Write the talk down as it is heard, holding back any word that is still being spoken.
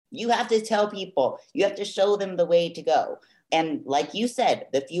You have to tell people, you have to show them the way to go. And like you said,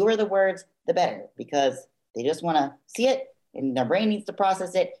 the fewer the words, the better, because they just want to see it and their brain needs to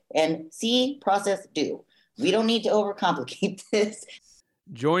process it, and see, process, do. We don't need to overcomplicate this.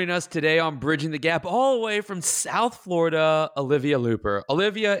 Joining us today on Bridging the Gap, all the way from South Florida, Olivia Luper.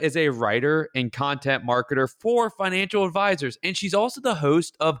 Olivia is a writer and content marketer for financial advisors, and she's also the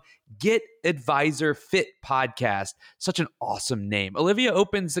host of Get Advisor Fit podcast. Such an awesome name. Olivia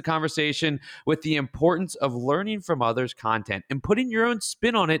opens the conversation with the importance of learning from others' content and putting your own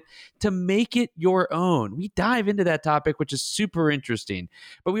spin on it to make it your own. We dive into that topic, which is super interesting.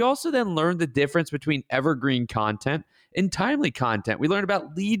 But we also then learn the difference between evergreen content and timely content. We learned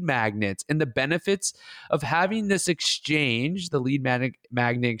about lead magnets and the benefits of having this exchange, the lead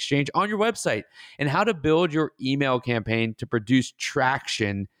magnet exchange, on your website, and how to build your email campaign to produce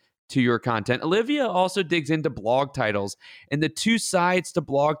traction to your content. Olivia also digs into blog titles and the two sides to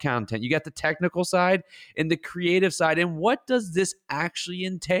blog content. You got the technical side and the creative side. And what does this actually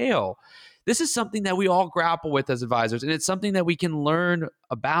entail? This is something that we all grapple with as advisors, and it's something that we can learn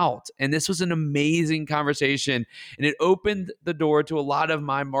about. And this was an amazing conversation, and it opened the door to a lot of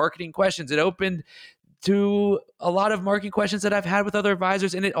my marketing questions. It opened to a lot of marketing questions that I've had with other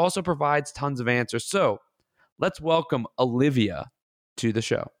advisors, and it also provides tons of answers. So let's welcome Olivia to the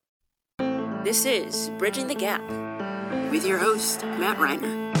show. This is Bridging the Gap with your host, Matt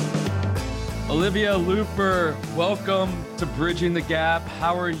Reiner. Olivia Luper, welcome to Bridging the Gap.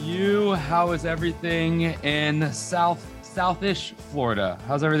 How are you? How is everything in Southish Florida?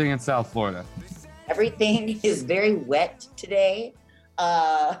 How's everything in South Florida? Everything is very wet today.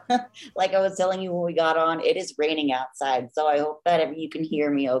 Like I was telling you when we got on, it is raining outside. So I hope that you can hear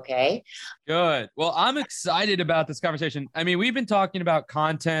me okay. Good. Well, I'm excited about this conversation. I mean, we've been talking about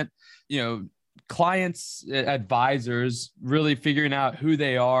content, clients, advisors, really figuring out who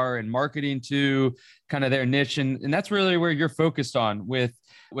they are and marketing to kind of their niche. And that's really where you're focused on with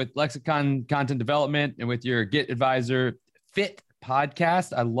Lexicon Content Development and with your Get Advisor Fit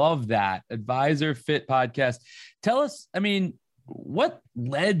podcast. I love that. Advisor Fit podcast. Tell us, what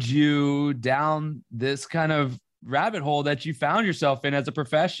led you down this kind of rabbit hole that you found yourself in as a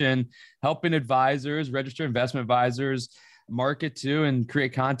profession, helping advisors, registered investment advisors, market to and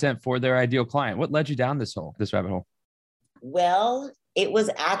create content for their ideal client? What led you down this rabbit hole? Well, it was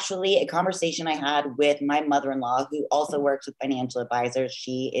actually a conversation I had with my mother-in-law, who also works with financial advisors.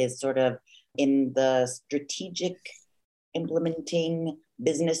 She is sort of in the strategic implementing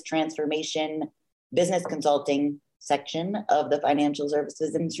business transformation, business consulting section of the financial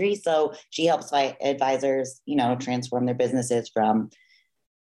services industry. So she helps advisors, transform their businesses from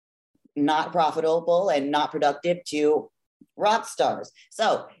not profitable and not productive to rock stars.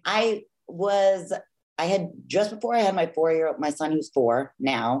 So I had just before I had my my son who's 4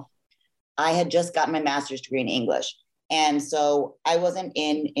 now, I had just gotten my master's degree in English. And so I wasn't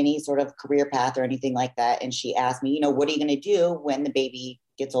in any sort of career path or anything like that. And she asked me, what are you going to do when the baby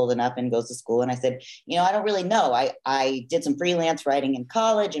gets old enough and goes to school? And I said, I don't really know. I did some freelance writing in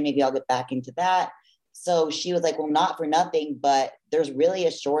college and maybe I'll get back into that. So she was like, well, not for nothing, but there's really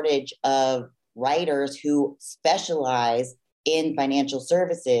a shortage of writers who specialize in financial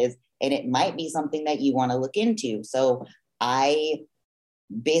services, and it might be something that you want to look into. So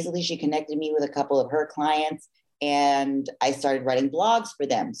she connected me with a couple of her clients, and I started writing blogs for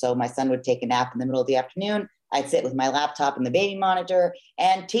them. So my son would take a nap in the middle of the afternoon. I'd sit with my laptop and the baby monitor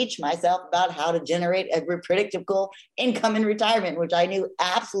and teach myself about how to generate a predictable income in retirement, which I knew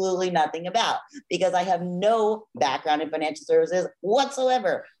absolutely nothing about because I have no background in financial services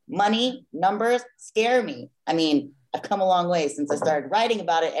whatsoever. Money, numbers scare me. I've come a long way since I started writing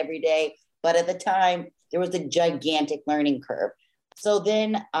about it every day. But at the time, there was a gigantic learning curve. So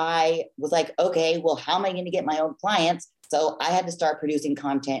then I was like, okay, well, how am I going to get my own clients? So I had to start producing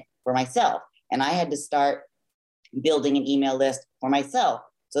content for myself. And I had to start building an email list for myself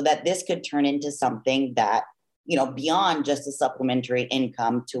so that this could turn into something that, beyond just a supplementary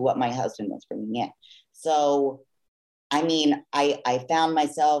income to what my husband was bringing in. So, I found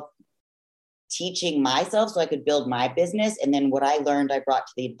myself teaching myself so I could build my business. And then what I learned, I brought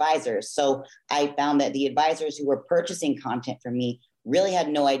to the advisors. So I found that the advisors who were purchasing content from me really had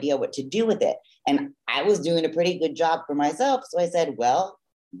no idea what to do with it. And I was doing a pretty good job for myself. So I said, well,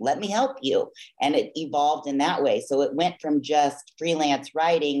 let me help you. And it evolved in that way. So it went from just freelance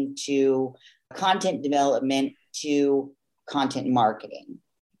writing to content development to content marketing.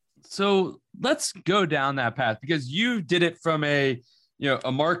 So let's go down that path because you did it from a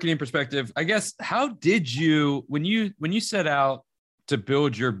marketing perspective. I guess, how did you, when you set out to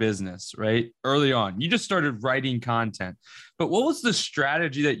build your business, right? Early on, you just started writing content, but what was the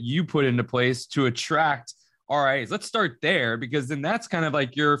strategy that you put into place to attract RIAs? Let's start there, because then that's kind of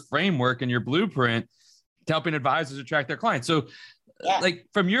like your framework and your blueprint to helping advisors attract their clients. So like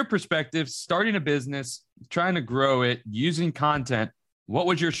from your perspective, starting a business, trying to grow it, using content, what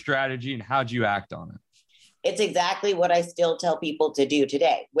was your strategy and how'd you act on it? It's exactly what I still tell people to do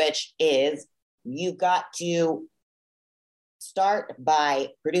today, which is you got to start by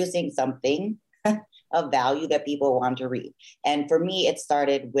producing something of value that people want to read. And for me, it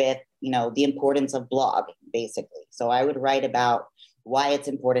started with, the importance of blogging, basically. So I would write about why it's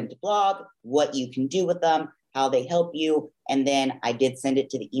important to blog, what you can do with them, how they help you. And then I did send it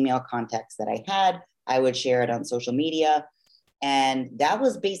to the email contacts that I had. I would share it on social media. And that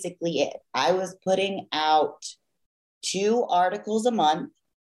was basically it. I was putting out 2 articles a month,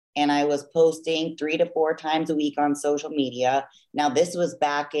 and I was posting 3 to 4 times a week on social media. Now, this was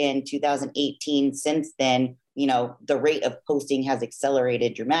back in 2018. Since then, the rate of posting has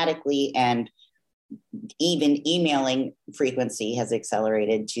accelerated dramatically, and even emailing frequency has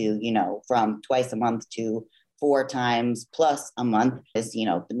accelerated to, from twice a month to 4 times plus a month is,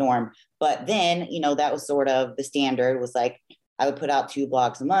 the norm. But then, that was sort of the standard. Was like, I would put out 2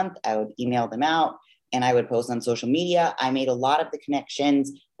 blogs a month. I would email them out and I would post on social media. I made a lot of the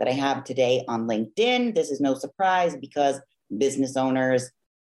connections that I have today on LinkedIn. This is no surprise because business owners,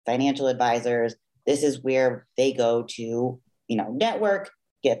 financial advisors, this is where they go to, network,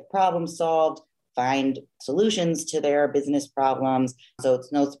 get problems solved, find solutions to their business problems. So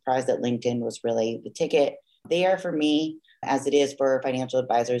it's no surprise that LinkedIn was really the ticket there for me, as it is for financial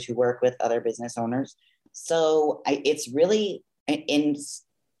advisors who work with other business owners. So it's really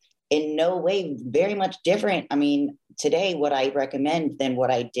in no way very much different. I mean, today, what I recommend than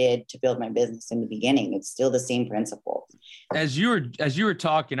what I did to build my business in the beginning. It's still the same principles. As you were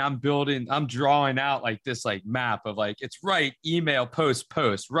talking, I'm drawing out like this like map of like, it's write, email, post,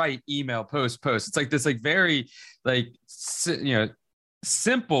 write, email, post. It's like this like very like,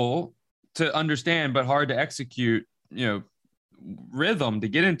 simple to understand, but hard to execute, rhythm to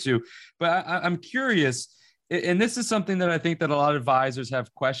get into. But I'm curious, and this is something that I think that a lot of advisors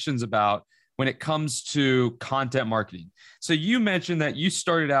have questions about when it comes to content marketing. So you mentioned that you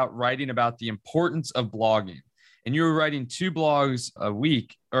started out writing about the importance of blogging, and you were writing 2 blogs a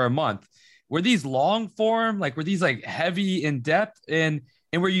week or a month. Were these long form? Like, were these like heavy in depth? And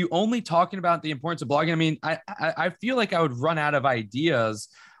were you only talking about the importance of blogging? I mean, I feel like I would run out of ideas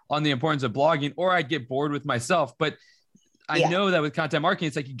on the importance of blogging, or I'd get bored with myself. But I know that with content marketing,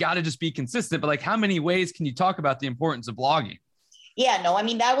 it's like, you got to just be consistent, but like, how many ways can you talk about the importance of blogging? Yeah, no, I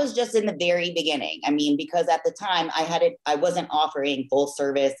mean, that was just in the very beginning. I mean, because at the time I wasn't offering full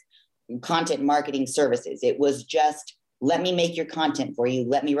service content marketing services. It was just, let me make your content for you.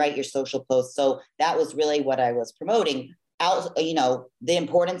 Let me write your social posts. So that was really what I was promoting. The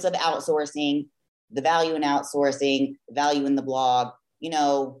importance of outsourcing, the value in outsourcing, the value in the blog,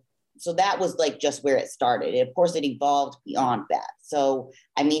 so that was like just where it started. Of course, it evolved beyond that. So,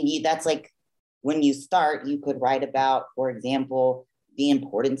 I mean, that's like when you start, you could write about, for example, the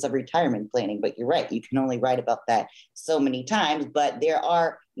importance of retirement planning. But you're right, you can only write about that so many times. But there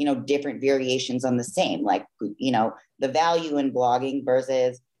are, different variations on the same, like, the value in blogging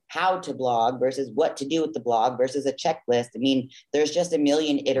versus how to blog versus what to do with the blog versus a checklist. I mean, there's just a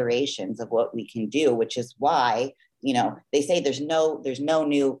million iterations of what we can do, which is why, they say there's no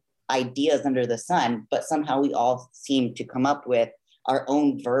new ideas under the sun, but somehow we all seem to come up with our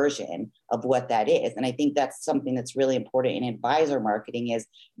own version of what that is. And I think that's something that's really important in advisor marketing is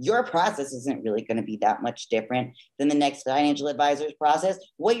your process isn't really going to be that much different than the next financial advisor's process.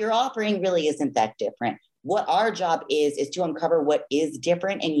 What you're offering really isn't that different. What our job is to uncover what is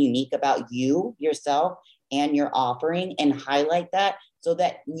different and unique about you, yourself, and your offering, and highlight that so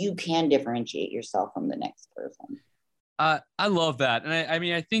that you can differentiate yourself from the next person. I love that. And I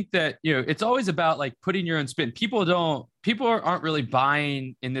mean, I think that, it's always about like putting your own spin. People aren't really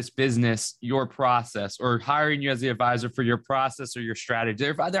buying in this business your process or hiring you as the advisor for your process or your strategy.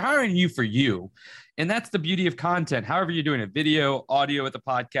 They're hiring you for you. And that's the beauty of content. However you're doing it, video, audio with a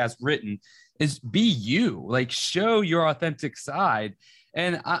podcast, written, is be you, like show your authentic side.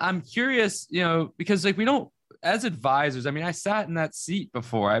 And I'm curious, because like we don't, as advisors, I mean, I sat in that seat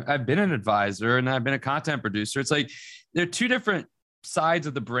before. I've been an advisor and I've been a content producer. It's like they're 2 different sides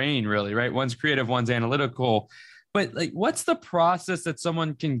of the brain, really, right? One's creative, one's analytical. But like, what's the process that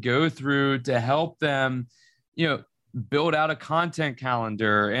someone can go through to help them, build out a content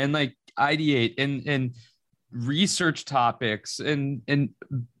calendar and like ideate and research topics and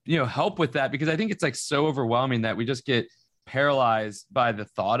help with that? Because I think it's like so overwhelming that we just get paralyzed by the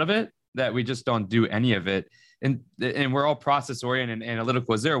thought of it that we just don't do any of it. And we're all process oriented and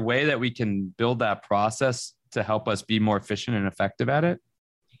analytical. Is there a way that we can build that process to help us be more efficient and effective at it?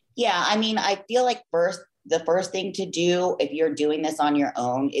 Yeah, I mean, I feel like the first thing to do if you're doing this on your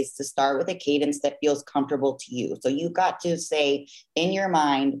own is to start with a cadence that feels comfortable to you. So you've got to say in your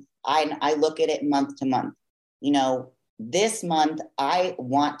mind, I look at it month to month. You know, this month, I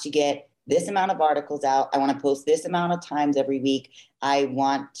want to get this amount of articles out. I want to post this amount of times every week. I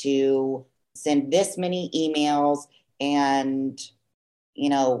want to send this many emails, and, you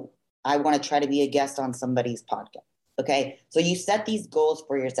know, I want to try to be a guest on somebody's podcast. Okay. So you set these goals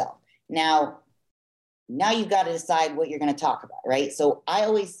for yourself. Now you've got to decide what you're going to talk about, right? So I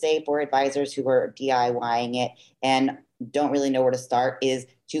always say for advisors who are DIYing it and don't really know where to start is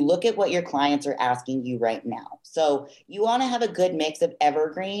to look at what your clients are asking you right now. So you want to have a good mix of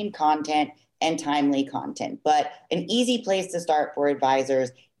evergreen content and timely content. But an easy place to start for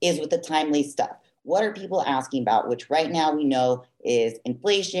advisors is with the timely stuff. What are people asking about? Which right now we know is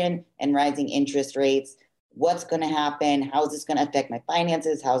inflation and rising interest rates. What's going to happen? How is this going to affect my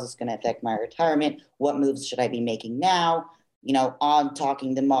finances? How is this going to affect my retirement? What moves should I be making now? You know, on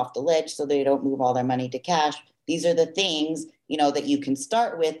talking them off the ledge so they don't move all their money to cash. These are the things, you know, that you can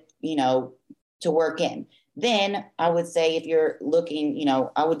start with, you know, to work in. Then I would say if you're looking, you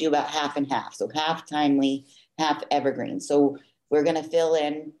know, I would do about half and half. So half timely, half evergreen. So we're going to fill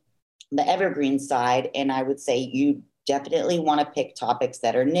in the evergreen side. And I would say you definitely want to pick topics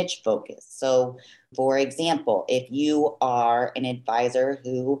that are niche focused. So for example, if you are an advisor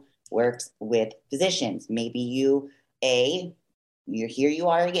who works with physicians, maybe you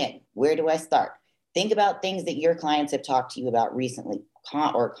are again, where do I start? Think about things that your clients have talked to you about recently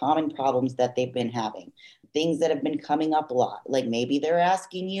or common problems that they've been having, things that have been coming up a lot. Like maybe they're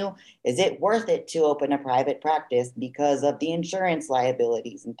asking you, is it worth it to open a private practice because of the insurance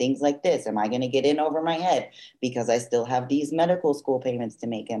liabilities and things like this? Am I going to get in over my head because I still have these medical school payments to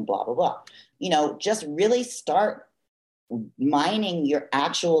make and blah, blah, blah. You know, just really start mining your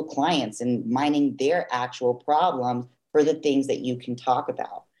actual clients and mining their actual problems for the things that you can talk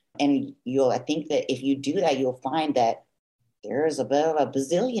about. And I think that if you do that, you'll find that there's about a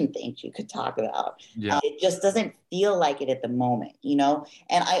bazillion things you could talk about. Yeah. It just doesn't feel like it at the moment, you know?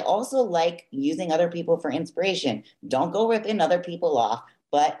 And I also like using other people for inspiration. Don't go ripping other people off.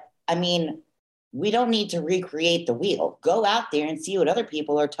 But I mean, we don't need to recreate the wheel. Go out there and see what other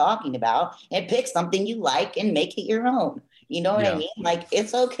people are talking about and pick something you like and make it your own. You know what I mean? Like,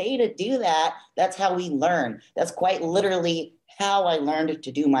 it's okay to do that. That's how we learn. That's quite literally how I learned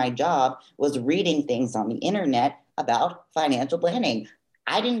to do my job, was reading things on the internet about financial planning.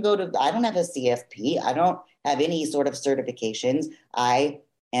 I don't have a CFP. I don't have any sort of certifications. I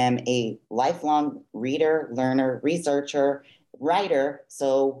am a lifelong reader, learner, researcher, writer.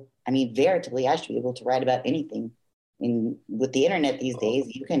 So, I mean, veritably, I should be able to write about anything. With the internet these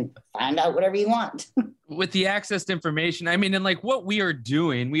days, you can find out whatever you want. With the access to information, I mean, and like what we are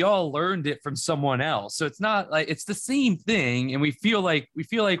doing, we all learned it from someone else. So it's not like it's the same thing. And we feel like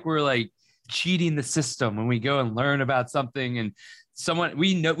we're like cheating the system when we go and learn about something, and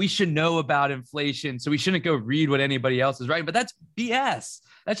we should know about inflation. So we shouldn't go read what anybody else is writing. But that's BS.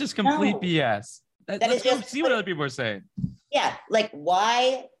 That's just complete BS. Let's go see what other people are saying. Yeah. Like,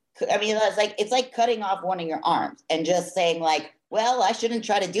 why? I mean, it's like cutting off one of your arms and just saying like, well, I shouldn't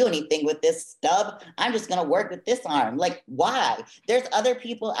try to do anything with this stub. I'm just going to work with this arm. Like, why? There's other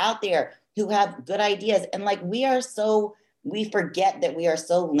people out there who have good ideas. And like, we forget that we are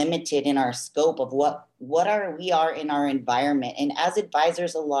so limited in our scope of what we are in our environment. And as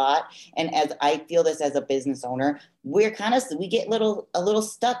advisors a lot, and as I feel this as a business owner, we get a little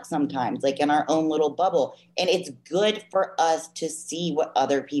stuck sometimes, like in our own little bubble. And it's good for us to see what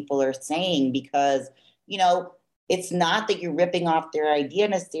other people are saying, because, you know, it's not that you're ripping off their idea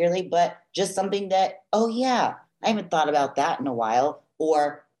necessarily, but just something that, oh yeah, I haven't thought about that in a while.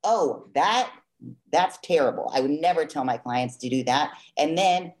 Or, oh, that's terrible. I would never tell my clients to do that. And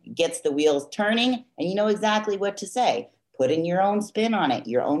then gets the wheels turning and you know exactly what to say. Put in your own spin on it,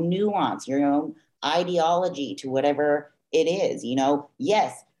 your own nuance, your own ideology to whatever it is. You know,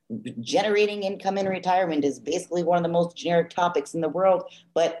 yes, generating income in retirement is basically one of the most generic topics in the world,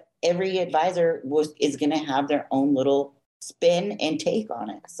 but every advisor is going to have their own little spin and take on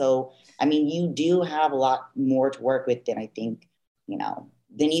it. So, I mean, you do have a lot more to work with than I think, you know,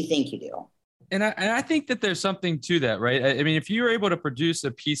 than you think you do. And I think that there's something to that, right? I mean, if you're able to produce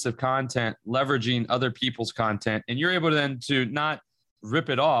a piece of content leveraging other people's content, and you're able to then to not rip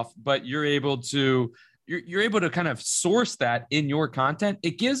it off, but you're able to kind of source that in your content,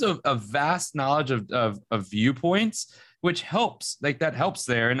 it gives a vast knowledge of viewpoints which helps. Like that helps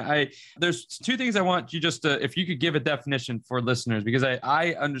there. And there's two things I want you just to, if you could give a definition for listeners, because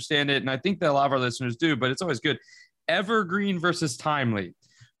I understand it. And I think that a lot of our listeners do, but it's always good. Evergreen versus timely.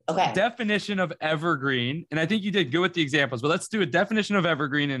 Okay. Definition of evergreen. And I think you did good with the examples, but let's do a definition of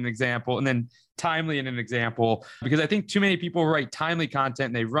evergreen in an example and then timely in an example, because I think too many people write timely content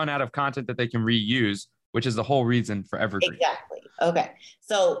and they run out of content that they can reuse, which is the whole reason for evergreen. Exactly. Okay.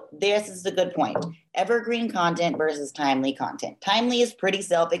 So this is a good point. Evergreen content versus timely content. Timely is pretty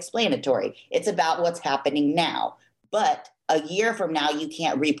self-explanatory. It's about what's happening now. But a year from now, you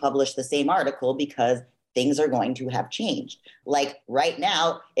can't republish the same article because things are going to have changed. Like right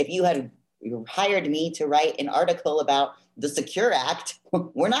now, if you had hired me to write an article about the Secure Act,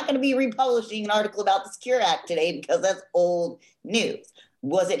 we're not going to be republishing an article about the Secure Act today because that's old news.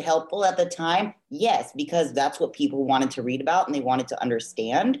 Was it helpful at the time? Yes, because that's what people wanted to read about and they wanted to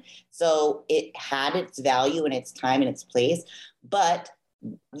understand. So it had its value and its time and its place. But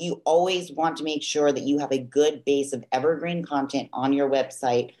you always want to make sure that you have a good base of evergreen content on your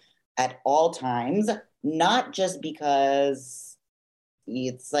website at all times, not just because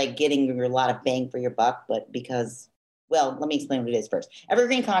it's like getting a lot of bang for your buck, but because, well, let me explain what it is first.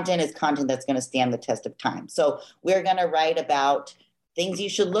 Evergreen content is content that's going to stand the test of time. So we're going to write about things you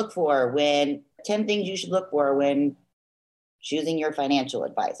should look for 10 things you should look for when choosing your financial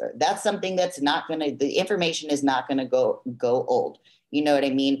advisor. That's something that's not going to, the information is not going to go old. You know what I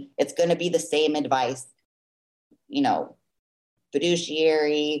mean? It's going to be the same advice,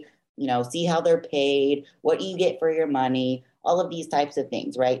 fiduciary, see how they're paid, what you get for your money, all of these types of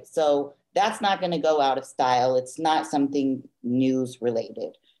things, right? So that's not going to go out of style. It's not something news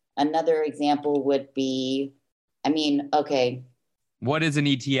related. Another example would be, okay. What is an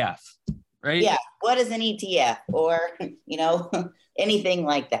ETF, right? Yeah. What is an ETF or, anything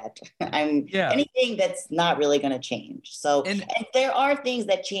like that? Anything that's not really going to change. So, and there are things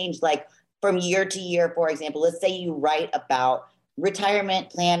that change like from year to year. For example, let's say you write about retirement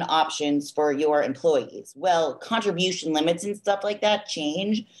plan options for your employees. Well, contribution limits and stuff like that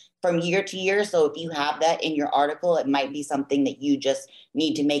change from year to year. So if you have that in your article, it might be something that you just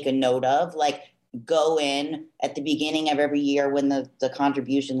need to make a note of, like go in at the beginning of every year when the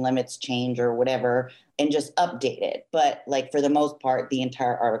contribution limits change or whatever and just update it. But like for the most part, the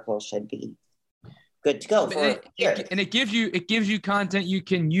entire article should be good to go. And it gives you content you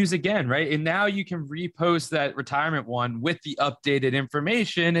can use again, right? And now you can repost that retirement one with the updated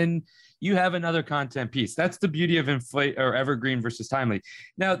information and you have another content piece. That's the beauty of evergreen versus timely.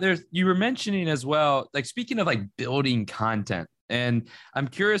 Now you were mentioning as well, like speaking of like building content, and I'm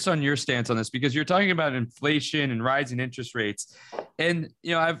curious on your stance on this because you're talking about inflation and rising interest rates. And,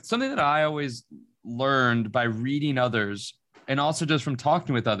 I've something that I always learned by reading others and also just from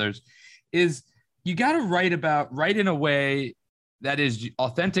talking with others is you got to write in a way that is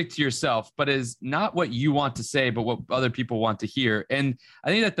authentic to yourself, but is not what you want to say, but what other people want to hear. And I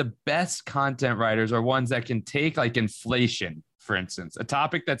think that the best content writers are ones that can take like inflation, for instance, a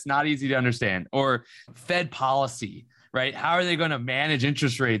topic that's not easy to understand, or Fed policy, right? How are they going to manage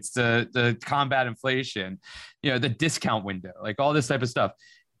interest rates to combat inflation? The discount window, like all this type of stuff.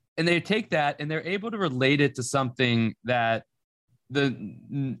 And they take that and they're able to relate it to something that the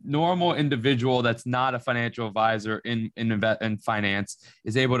normal individual that's not a financial advisor in finance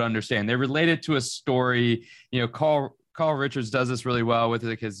is able to understand. They're related to a story. Carl Richards does this really well with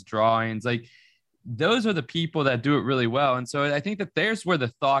like his drawings. Like those are the people that do it really well. And so I think that there's where the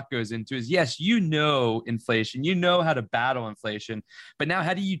thought goes into is, yes, inflation, how to battle inflation, but now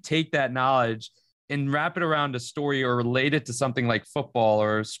how do you take that knowledge and wrap it around a story or relate it to something like football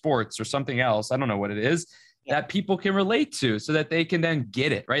or sports or something else? I don't know what it is that people can relate to so that they can then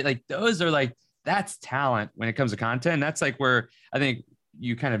get it, right? Like those are like, that's talent when it comes to content. And that's like where I think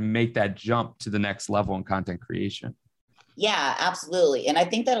you kind of make that jump to the next level in content creation. Yeah, absolutely. And I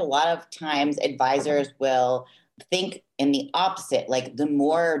think that a lot of times advisors will think in the opposite, like the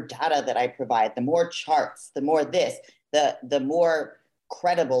more data that I provide, the more charts, the more this, the more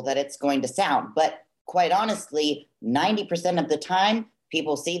credible that it's going to sound. But quite honestly, 90% of the time,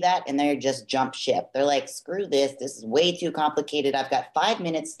 people see that and they just jump ship. They're like, screw this. This is way too complicated. I've got 5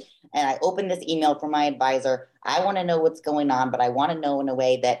 minutes and I open this email from my advisor. I want to know what's going on, but I want to know in a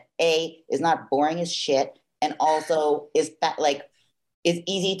way that A, is not boring as shit, and also is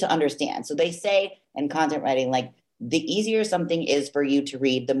easy to understand. So they say in content writing, like the easier something is for you to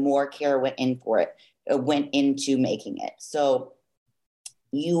read, the more care went into making it. So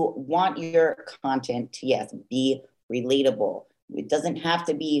you want your content to, yes, be relatable. It doesn't have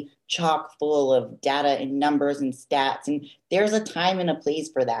to be chock full of data and numbers and stats. And there's a time and a place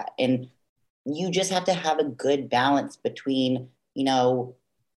for that. And you just have to have a good balance between,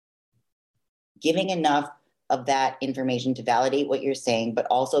 giving enough of that information to validate what you're saying, but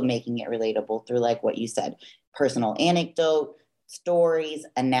also making it relatable through, like what you said, personal anecdote, stories,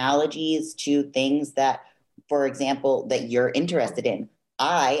 analogies to things that, for example, that you're interested in.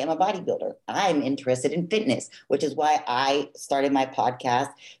 I am a bodybuilder. I'm interested in fitness, which is why I started my podcast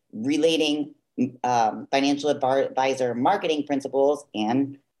relating financial advisor marketing principles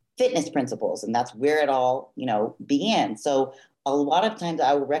and fitness principles. And that's where it all, began. So a lot of times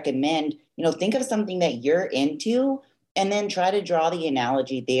I would recommend, think of something that you're into and then try to draw the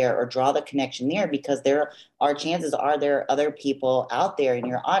analogy there or draw the connection there, because there are chances are there are other people out there in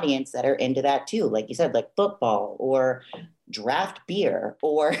your audience that are into that too. Like you said, like football or draft beer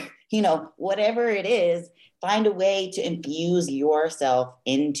or, whatever it is, find a way to infuse yourself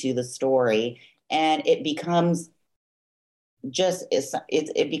into the story. And it becomes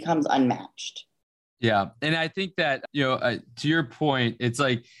it becomes unmatched. Yeah. And I think that, to your point, it's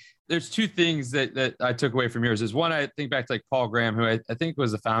like, there's two things that I took away from yours. Is one, I think back to like Paul Graham, who I think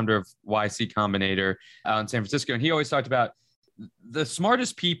was the founder of YC Combinator out in San Francisco. And he always talked about the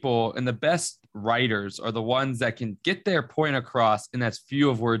smartest people and the best writers are the ones that can get their point across in as few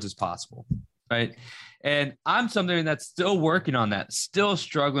of words as possible. Right. And I'm somebody that's still working on that, still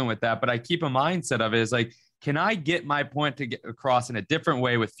struggling with that. But I keep a mindset of it is like, can I get my point to get across in a different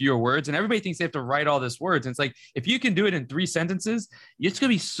way with fewer words? And everybody thinks they have to write all this words. And it's like, if you can do it in 3 sentences, it's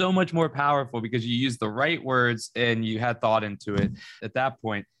going to be so much more powerful because you use the right words and you had thought into it at that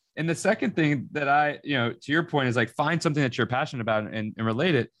point. And the second thing that to your point is like, find something that you're passionate about and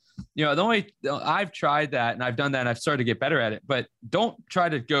relate it. I've tried that and I've done that and I've started to get better at it, but don't try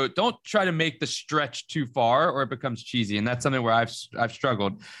to make the stretch too far or it becomes cheesy. And that's something where I've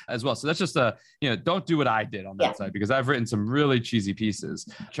struggled as well. So that's just don't do what I did on that side, because I've written some really cheesy pieces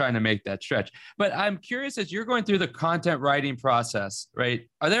trying to make that stretch. But I'm curious, as you're going through the content writing process, right?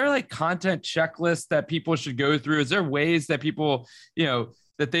 Are there like content checklists that people should go through? Is there ways that people,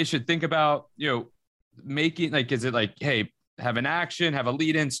 that they should think about, making, like, is it like, hey, have an action, have a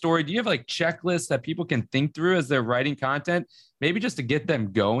lead-in story? Do you have like checklists that people can think through as they're writing content, maybe just to get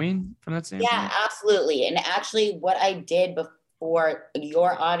them going from that standpoint? Yeah, absolutely. And actually what I did before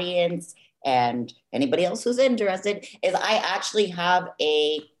your audience and anybody else who's interested is I actually have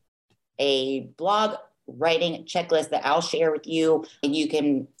a blog writing checklist that I'll share with you, and you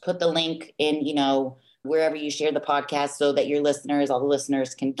can put the link in, wherever you share the podcast so that all the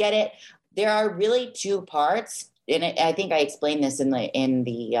listeners can get it. There are really 2 parts. And I think I explained this in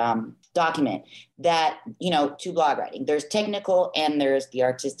the document that, to blog writing, there's technical and there's the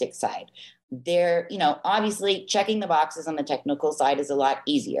artistic side. There, obviously checking the boxes on the technical side is a lot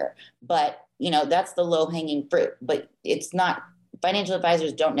easier, but, that's the low hanging fruit, but it's not. Financial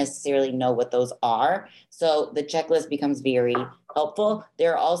advisors don't necessarily know what those are. So the checklist becomes very helpful.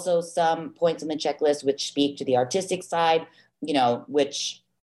 There are also some points on the checklist which speak to the artistic side, which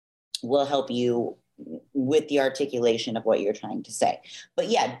will help you with the articulation of what you're trying to say. But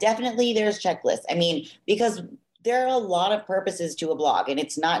yeah, definitely there's checklists. I mean, because there are a lot of purposes to a blog, and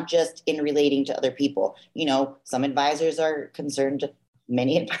it's not just in relating to other people. Some advisors are concerned,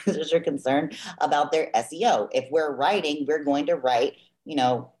 many advisors are concerned about their SEO. If we're writing, we're going to write,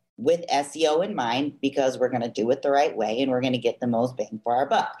 with SEO in mind, because we're going to do it the right way and we're going to get the most bang for our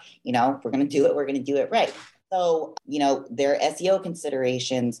buck. If we're going to do it, we're going to do it right. So, there are SEO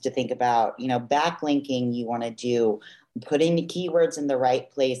considerations to think about, backlinking you want to do, putting the keywords in the right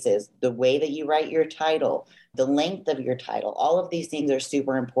places, the way that you write your title, the length of your title. All of these things are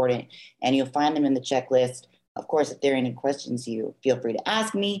super important, and you'll find them in the checklist. Of course, if there are any questions, you feel free to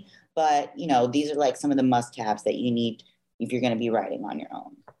ask me, but these are like some of the must-haves that you need if you're going to be writing on your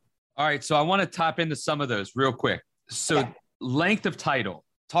own. All right. So I want to tap into some of those real quick. So Length of title.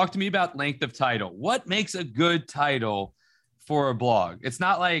 Talk to me about length of title. What makes a good title for a blog? It's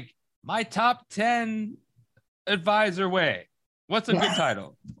not like my top 10 advisor way. What's a good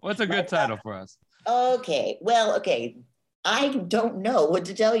title? What's a good title for us? Okay. Well, okay. I don't know what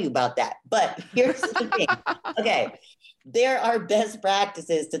to tell you about that, but here's the thing. Okay. There are best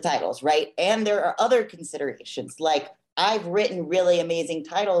practices to titles, right? And there are other considerations. Like, I've written really amazing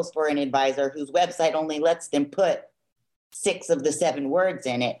titles for an advisor whose website only lets them put 6 of the 7 words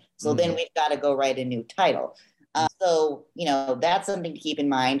in it. So then we've got to go write a new title. So, that's something to keep in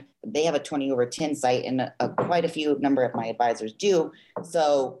mind. They have a 20/10 site, and quite a few number of my advisors do.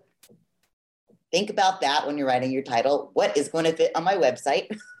 So think about that when you're writing your title. What is going to fit on my website?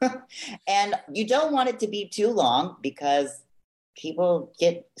 And you don't want it to be too long, because people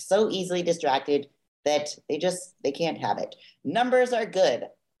get so easily distracted that they can't have it. Numbers are good.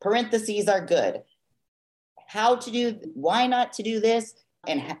 parentheses are good. Why not to do this,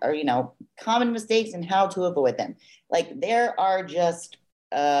 and, or, common mistakes and how to avoid them. Like, there are just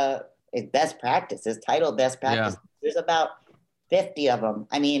best practices, titled best practices. Yeah. There's about 50 of them.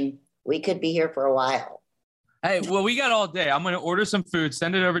 I mean, we could be here for a while. Hey, well, we got all day. I'm going to order some food,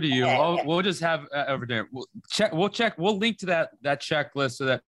 send it over to you. Okay. We'll just have over there. We'll link to that checklist so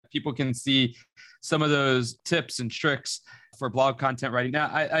that people can see some of those tips and tricks for blog content writing. Now,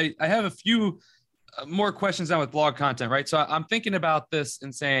 I have a few more questions now with blog content, right? So I'm thinking about this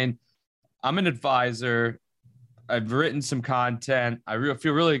and saying, I'm an advisor. I've written some content. I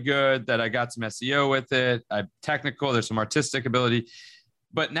feel really good that I got some SEO with it. I'm technical. There's some artistic ability.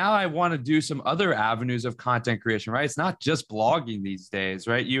 But now I want to do some other avenues of content creation, right? It's not just blogging these days,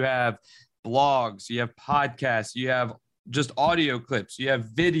 right? You have blogs, you have podcasts, you have just audio clips, you have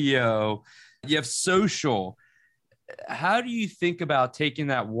video, you have social. How do you think about taking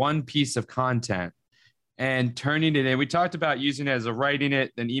that one piece of content and turning it in? We talked about using it as writing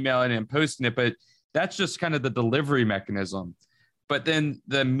it, then emailing it and posting it, but that's just kind of the delivery mechanism. But then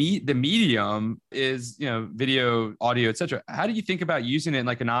the medium is, video, audio, et cetera. How do you think about using it in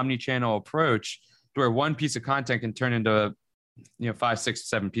like an omni-channel approach to where one piece of content can turn into, 5, 6,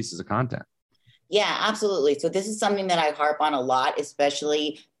 7 pieces of content? Yeah, absolutely. So this is something that I harp on a lot,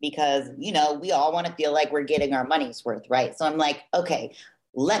 especially because, we all want to feel like we're getting our money's worth, right? So I'm like, okay,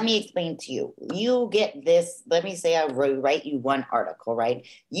 let me explain to you. You get this. Let me say I write you one article, right?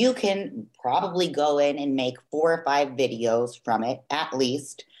 You can probably go in and make 4 or 5 videos from it, at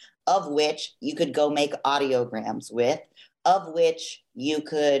least, of which you could go make audiograms with, of which you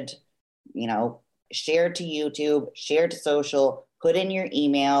could, share to YouTube, share to social, put in your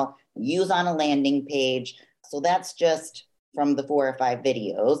email, use on a landing page. So that's just from the 4 or 5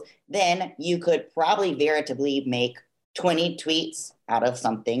 videos. Then you could probably veritably make 20 tweets out of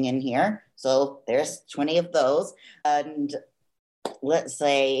something in here. So there's 20 of those. And let's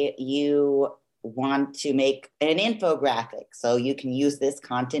say you want to make an infographic. So you can use this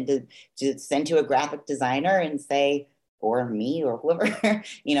content to send to a graphic designer and say, or me or whoever,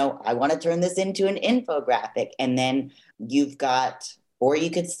 I want to turn this into an infographic. And then or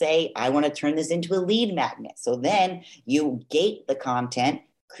you could say, I want to turn this into a lead magnet. So then you gate the content,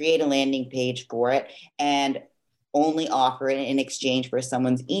 create a landing page for it, and only offer it in exchange for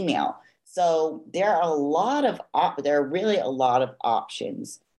someone's email. So there are really a lot of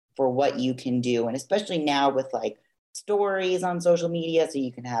options for what you can do. And especially now with like stories on social media, so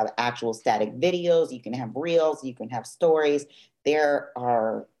you can have actual static videos, you can have reels, you can have stories. There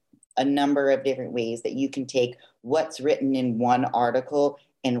are a number of different ways that you can take what's written in one article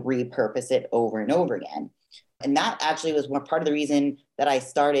and repurpose it over and over again. And that actually was one part of the reason that I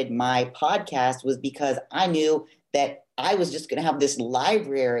started my podcast, was because I knew that I was just going to have this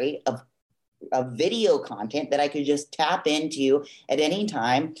library of video content that I could just tap into at any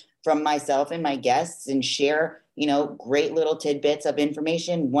time from myself and my guests and share, great little tidbits of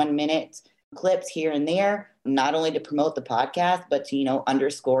information, 1-minute clips here and there, not only to promote the podcast, but to,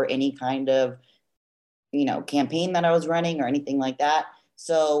 underscore any kind of, campaign that I was running or anything like that.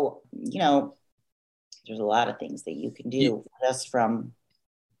 So, there's a lot of things that you can do just from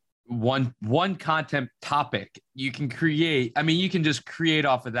one content topic you can create. I mean, you can just create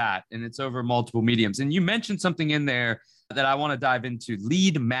off of that, and it's over multiple mediums. And you mentioned something in there that I want to dive into: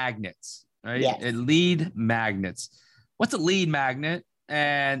 lead magnets, right? Yes. Lead magnets. What's a lead magnet?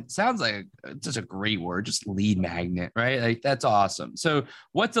 And sounds like just a great word, just lead magnet, right? Like, that's awesome. So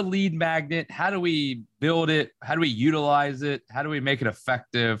what's a lead magnet? How do we build it? How do we utilize it? How do we make it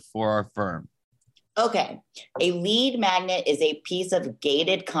effective for our firm? Okay. A lead magnet is a piece of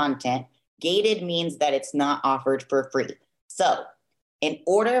gated content. Gated means that it's not offered for free. So in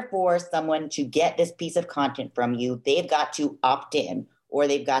order for someone to get this piece of content from you, they've got to opt in, or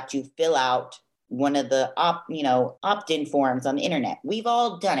they've got to fill out one of the opt-in forms on the internet. We've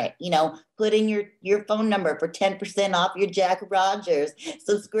all done it. Put in your phone number for 10% off your Jack Rogers.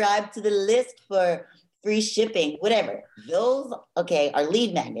 Subscribe to the list for free shipping, whatever. Those, are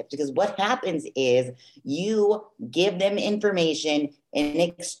lead magnets, because what happens is you give them information in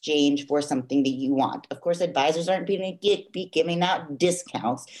exchange for something that you want. Of course, advisors aren't going to be giving out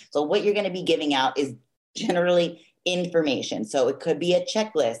discounts. So what you're going to be giving out is generally information. So it could be a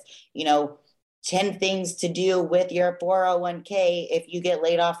checklist, 10 things to do with your 401k if you get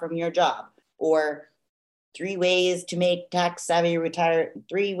laid off from your job, or 3 ways to make tax savvy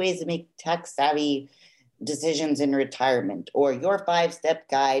decisions in retirement, or your 5-step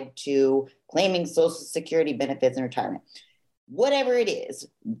guide to claiming Social Security benefits in retirement. Whatever it is,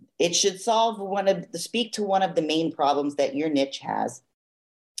 it should speak to one of the main problems that your niche has.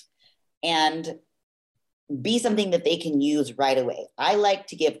 and be something that they can use right away. I like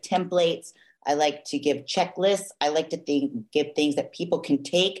to give templates. I like to give checklists. I like to give things that people can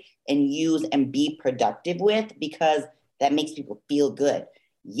take and use and be productive with, because that makes people feel good.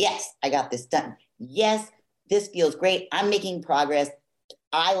 Yes, I got this done. Yes, this feels great. I'm making progress.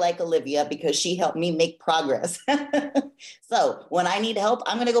 I like Olivia because she helped me make progress. So when I need help,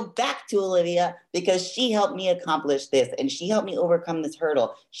 I'm going to go back to Olivia because she helped me accomplish this, and she helped me overcome this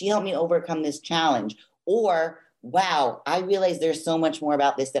hurdle. She helped me overcome this challenge. Or, wow, I realize there's so much more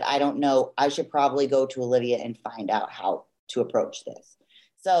about this that I don't know. I should probably go to Olivia and find out how to approach this.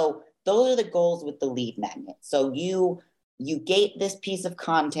 So those are the goals with the lead magnet. So you gate this piece of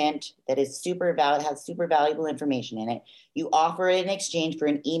content that is has super valuable information in it. You offer it in exchange for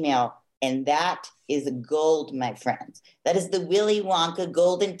an email, and that is gold, my friends. That is the Willy Wonka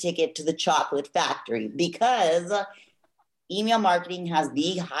golden ticket to the chocolate factory, because email marketing has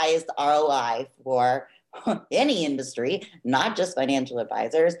the highest ROI for any industry, not just financial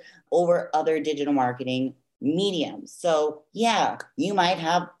advisors, over other digital marketing mediums. So yeah, you might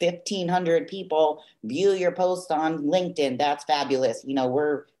have 1,500 people view your post on LinkedIn. That's fabulous.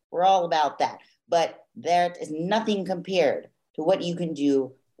 We're all about that. But there is nothing compared to what you can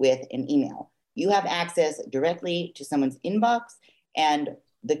do with an email. You have access directly to someone's inbox, and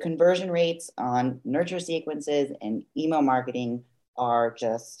the conversion rates on nurture sequences and email marketing are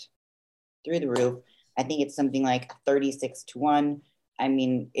just through the roof. I think it's something like 36-1. I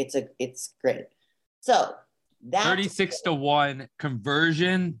mean, it's great. So that 36-1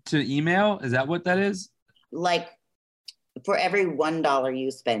 conversion to email, is that what that is? Like, for every $1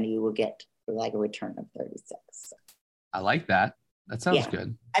 you spend, you will get like a return of 36. I like that. That sounds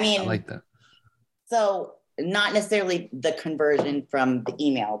good. I mean, I like that. So not necessarily the conversion from the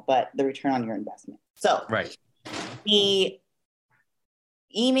email, but the return on your investment. So right. The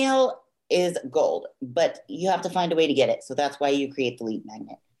email is gold, but you have to find a way to get it. So that's why you create the lead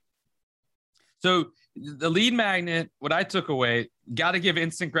magnet. So the lead magnet, what I took away, got to give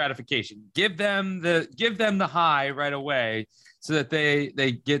instant gratification. Give them the high right away so that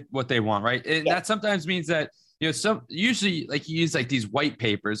they get what they want, right? And that sometimes means that, usually like you use like these white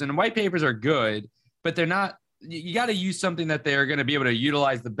papers, and white papers are good, but they're not, you got to use something that they're going to be able to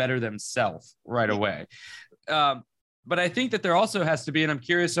utilize the better themselves right away. But I think that there also has to be, and I'm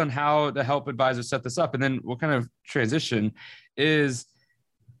curious on how the help advisors set this up, and then what kind of transition is,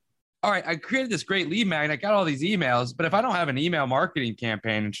 all right, I created this great lead magnet, I got all these emails, but if I don't have an email marketing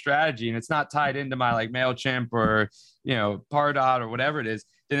campaign and strategy, and it's not tied into my like MailChimp or, Pardot or whatever it is,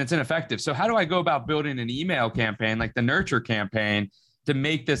 then it's ineffective. So how do I go about building an email campaign, like the Nurture campaign, to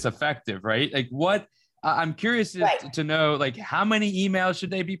make this effective, right? Like what, I'm curious to know, like how many emails should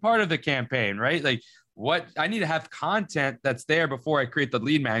they be part of the campaign, right? Like what, I need to have content that's there before I create the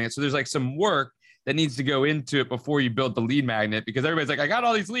lead magnet. So there's like some work that needs to go into it before you build the lead magnet, because everybody's like, I got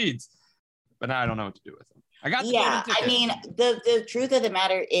all these leads, but now I don't know what to do with them. I got the golden ticket. I mean, the truth of the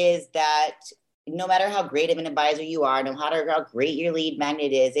matter is that no matter how great of an advisor you are, no matter how great your lead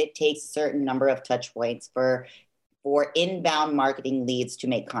magnet is, it takes a certain number of touch points for inbound marketing leads to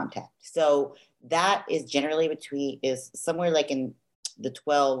make contact. So that is generally is somewhere like in the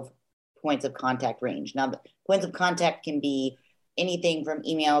 12 points of contact range. Now, the points of contact can be anything from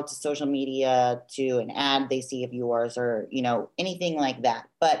email to social media to an ad they see of yours, or anything like that.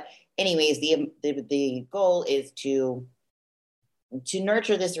 But anyways, the goal is to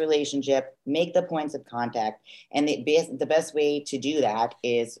nurture this relationship, make the points of contact, and the best way to do that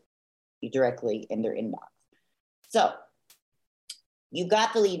is directly in their inbox. So you've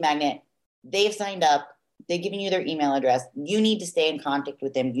got the lead magnet, they've signed up, they've given you their email address. You need to stay in contact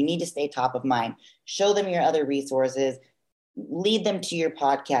with them. You need to stay top of mind. Show them your other resources, lead them to your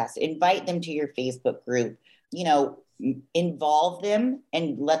podcast, invite them to your Facebook group, involve them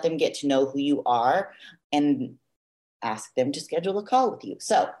and let them get to know who you are, and ask them to schedule a call with you.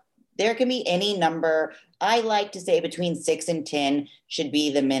 So there can be any number. I like to say between 6 and 10 should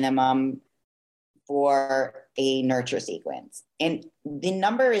be the minimum for a nurture sequence. And the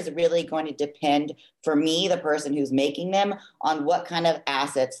number is really going to depend, for me, the person who's making them, on what kind of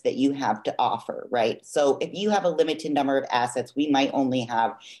assets that you have to offer, right? So if you have a limited number of assets, we might only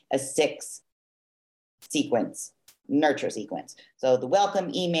have a 6 sequence, nurture sequence. So the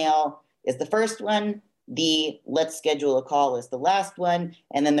welcome email is the first one. The let's schedule a call is the last one.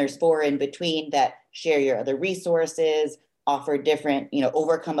 And then there's 4 in between that share your other resources, offer different,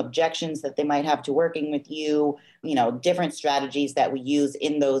 overcome objections that they might have to working with you, different strategies that we use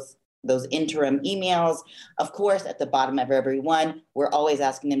in those those interim emails. Of course, at the bottom of every one, we're always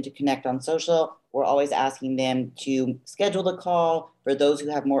asking them to connect on social. We're always asking them to schedule the call. For those who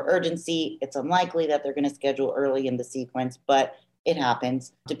have more urgency, it's unlikely that they're going to schedule early in the sequence, but it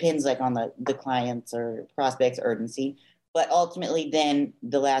happens. Depends like on the client's or prospect's urgency. But ultimately, then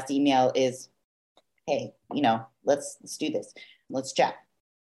the last email is, hey, let's do this. Let's chat.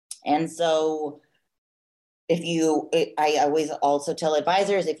 And so I always also tell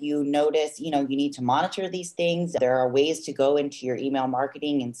advisors, if you notice, you need to monitor these things. There are ways to go into your email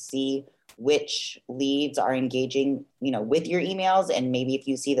marketing and see which leads are engaging, with your emails. And maybe if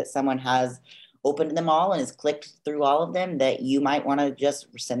you see that someone has opened them all and has clicked through all of them, that you might want to just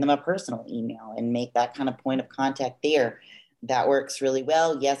send them a personal email and make that kind of point of contact there. That works really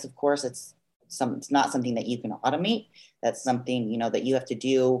well. Yes, of course, it's not something that you can automate. That's something, that you have to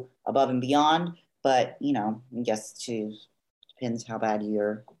do above and beyond. But, I guess depends how bad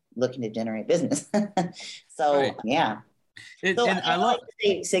you're looking to generate business. So, right. Yeah. I love to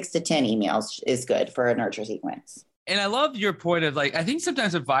say 6 to 10 emails is good for a nurture sequence. And I love your point of I think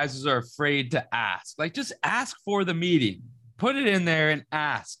sometimes advisors are afraid to ask, just ask for the meeting, put it in there and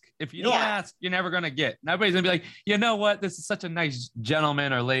ask. If you don't ask, you're never going to get. Nobody's going to be like, you know what? This is such a nice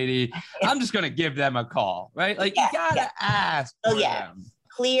gentleman or lady. I'm just going to give them a call, right? You got to ask for them.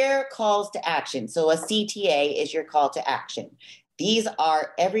 Clear calls to action. So a CTA is your call to action. These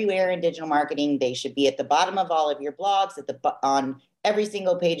are everywhere in digital marketing. They should be at the bottom of all of your blogs, on every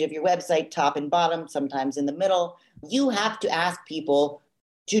single page of your website, top and bottom, sometimes in the middle. You have to ask people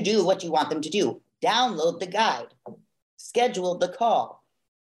to do what you want them to do. Download the guide. Schedule the call.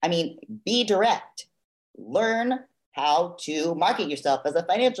 Be direct. Learn how to market yourself as a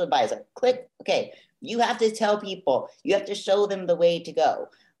financial advisor. Click. Okay. You have to tell people. You have to show them the way to go.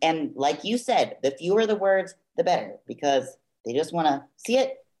 And like you said, the fewer the words, the better, because they just want to see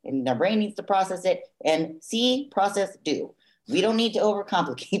it and their brain needs to process it. And see, process, do. We don't need to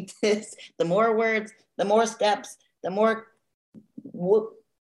overcomplicate this. The more words, the more steps, the more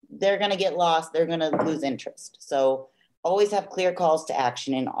they're going to get lost. They're going to lose interest. So always have clear calls to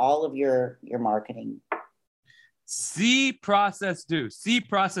action in all of your marketing. See, process, do. See,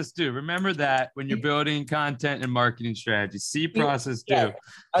 process, do. Remember that when you're building content and marketing strategy. See, process, do. Yes.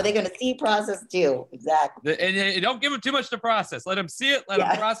 Are they going to see, process, do? Exactly. And don't give them too much to process. Let them see it. Let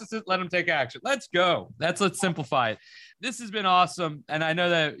them process it. Let them take action. Let's go. Let's simplify it. This has been awesome. And I know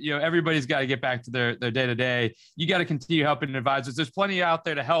that, everybody's got to get back to their day-to-day. You got to continue helping advisors. There's plenty out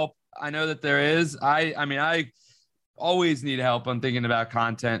there to help. I know that there is. I always need help on thinking about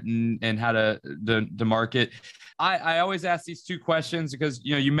content and how to market. I always ask these two questions because,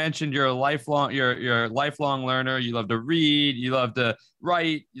 you mentioned you're a lifelong learner. You love to read, you love to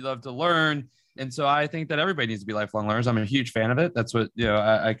write, you love to learn. And so I think that everybody needs to be lifelong learners. I'm a huge fan of it. That's what,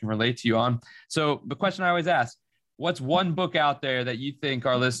 I can relate to you on. So the question I always ask, what's one book out there that you think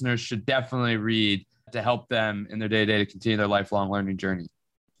our listeners should definitely read to help them in their day-to-day to continue their lifelong learning journey?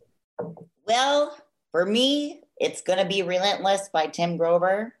 Well, for me, it's going to be Relentless by Tim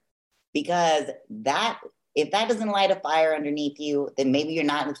Grover, because if that doesn't light a fire underneath you, then maybe you're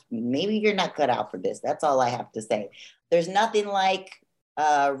not cut out for this. That's all I have to say. There's nothing like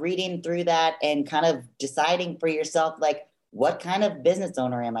reading through that and kind of deciding for yourself, what kind of business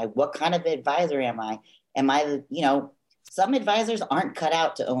owner am I? What kind of advisor am I? Some advisors aren't cut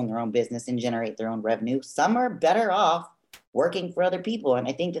out to own their own business and generate their own revenue. Some are better off working for other people. And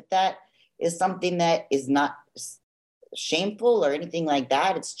I think that is something that is not shameful or anything like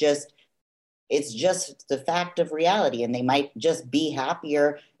that. It's just the fact of reality. And they might just be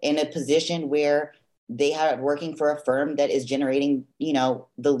happier in a position where they are working for a firm that is generating,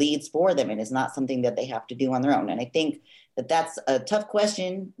 the leads for them. And it's not something that they have to do on their own. And I think that that's a tough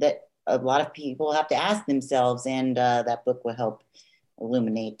question that a lot of people have to ask themselves. And that book will help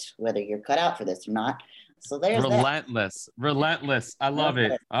illuminate whether you're cut out for this or not. So there's Relentless. I love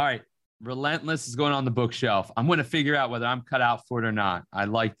it. All right. Relentless is going on the bookshelf. I'm going to figure out whether I'm cut out for it or not. I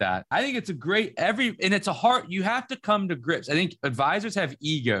like that. I think it's and it's a hard, you have to come to grips. I think advisors have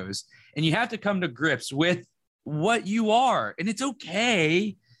egos and you have to come to grips with what you are. And it's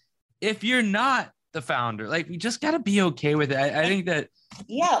okay if you're not the founder. We just got to be okay with it. I think that.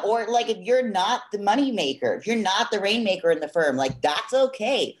 Yeah. Or if you're not the money maker, if you're not the rainmaker in the firm, that's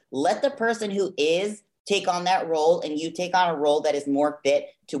okay. Let the person who is take on that role, and you take on a role that is more fit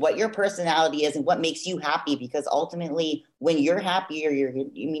to what your personality is and what makes you happy. Because ultimately, when you're happier,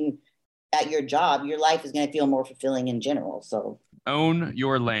 at your job, your life is going to feel more fulfilling in general. So own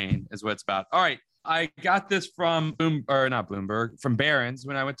your lane is what it's about. All right. I got this from from Barron's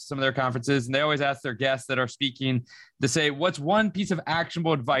when I went to some of their conferences, and they always ask their guests that are speaking to say, what's one piece of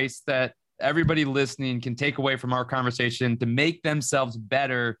actionable advice that everybody listening can take away from our conversation to make themselves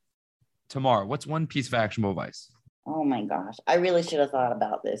better tomorrow? What's one piece of actionable advice? Oh my gosh, I really should have thought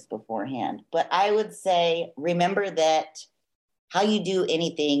about this beforehand. But I would say, remember that how you do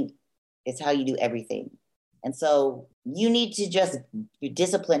anything is how you do everything. And so you need to just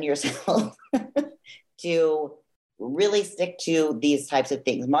discipline yourself to really stick to these types of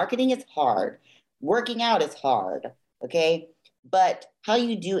things. Marketing is hard. Working out is hard, okay? But how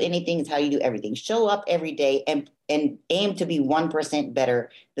you do anything is how you do everything. Show up every day and aim to be 1%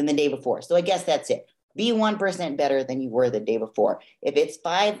 better than the day before. So I guess that's it. Be 1% better than you were the day before. If it's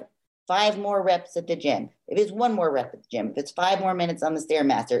five more reps at the gym, if it's 1 more rep at the gym, if it's 5 more minutes on the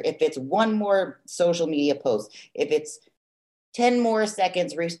Stairmaster, if it's 1 more social media post, if it's 10 more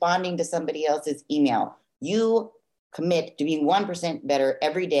seconds responding to somebody else's email, you commit to being 1% better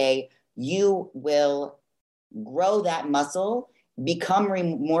every day, you will grow that muscle, become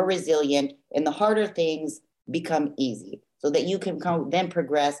more resilient, and the harder things become easy so that you can then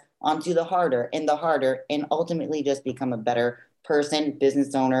progress onto the harder, and ultimately just become a better person,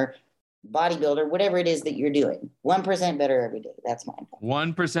 business owner, bodybuilder, whatever it is that you're doing. 1% better every day. That's mine.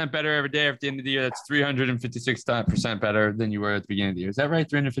 1% better every day at the end of the year. That's 356% better than you were at the beginning of the year. Is that right?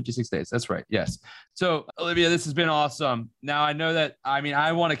 356 days. That's right. Yes. So Olivia, this has been awesome. Now I know that,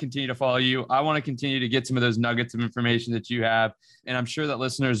 I want to continue to follow you. I want to continue to get some of those nuggets of information that you have. And I'm sure that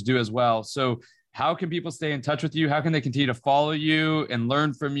listeners do as well. So how can people stay in touch with you? How can they continue to follow you and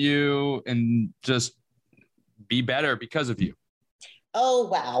learn from you and just be better because of you? Oh,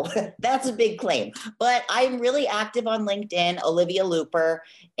 wow. That's a big claim. But I'm really active on LinkedIn, Olivia Luper.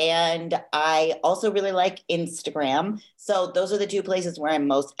 And I also really like Instagram. So those are the 2 places where I'm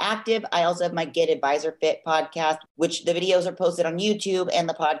most active. I also have my Get Advisor Fit podcast, which the videos are posted on YouTube and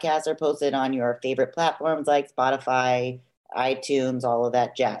the podcasts are posted on your favorite platforms like Spotify, iTunes, all of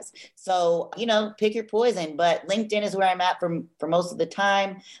that jazz. So, pick your poison, but LinkedIn is where I'm at for most of the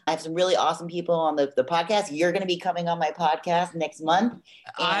time. I have some really awesome people on the podcast. You're going to be coming on my podcast next month.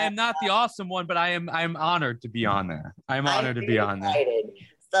 I am not the awesome one, but I'm honored to be on there. I'm honored to be on there.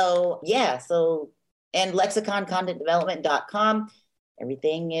 So, yeah. And lexiconcontentdevelopment.com.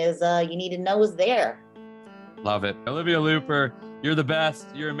 Everything is you need to know is there. Love it. Olivia Luper, you're the best.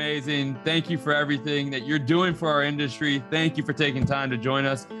 You're amazing. Thank you for everything that you're doing for our industry. Thank you for taking time to join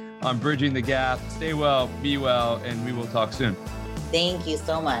us on Bridging the Gap. Stay well, be well, and we will talk soon. Thank you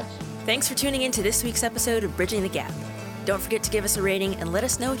so much. Thanks for tuning in to this week's episode of Bridging the Gap. Don't forget to give us a rating and let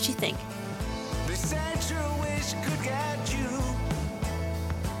us know what you think.